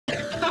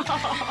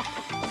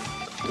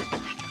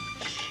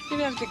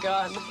You'd have to go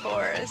out in the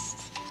forest.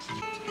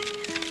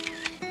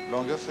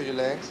 Longer for your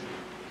legs.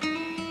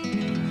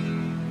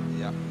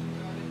 Yeah.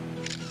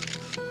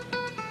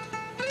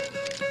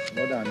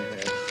 More down your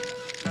head.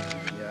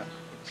 Yeah.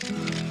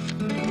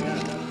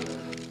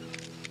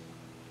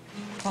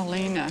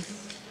 Paulina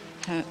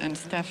and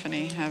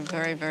Stephanie have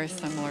very, very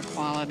similar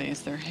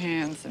qualities. Their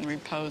hands in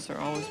repose are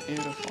always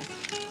beautiful.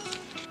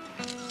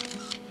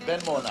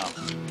 Bend more now.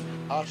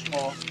 Arch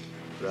more.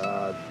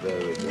 That's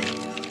very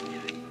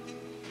good.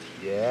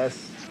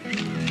 Yes.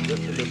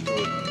 Just a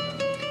little.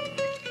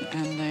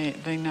 And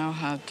they know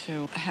how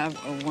to have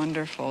a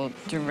wonderful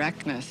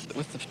directness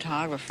with the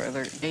photographer.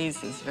 Their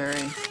gaze is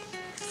very,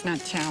 it's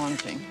not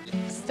challenging.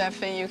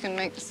 Steffi, you can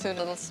make the suit a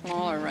little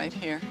smaller right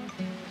here.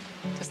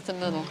 Just a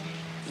little.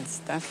 And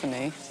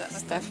Stephanie's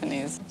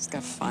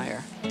got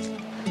fire.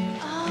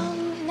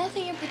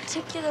 Nothing in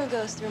particular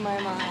goes through my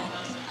mind.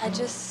 I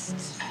just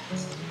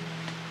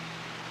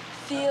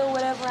feel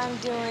whatever I'm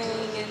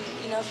doing and,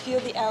 you know, feel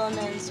the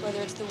elements,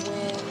 whether it's the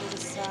wind or the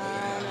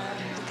sun, or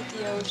look at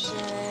the ocean,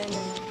 and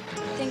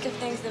think of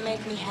things that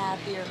make me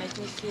happy or make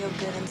me feel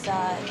good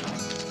inside.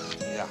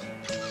 Yeah.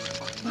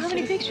 Well, how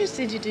many pictures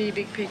did you do, you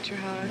big picture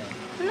hog?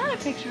 I'm not a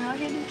picture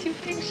hog, I did 2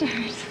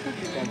 pictures.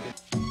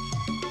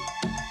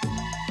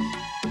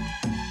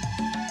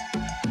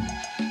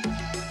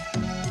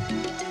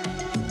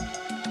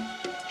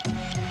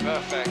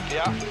 Perfect,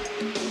 yeah.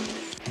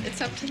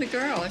 It's up to the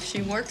girl. If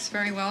she works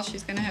very well,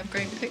 she's going to have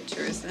great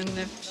pictures. And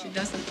if she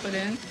doesn't put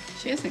in,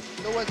 she isn't.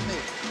 Towards me.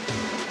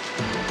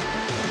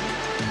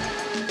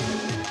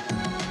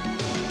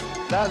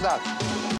 That's that.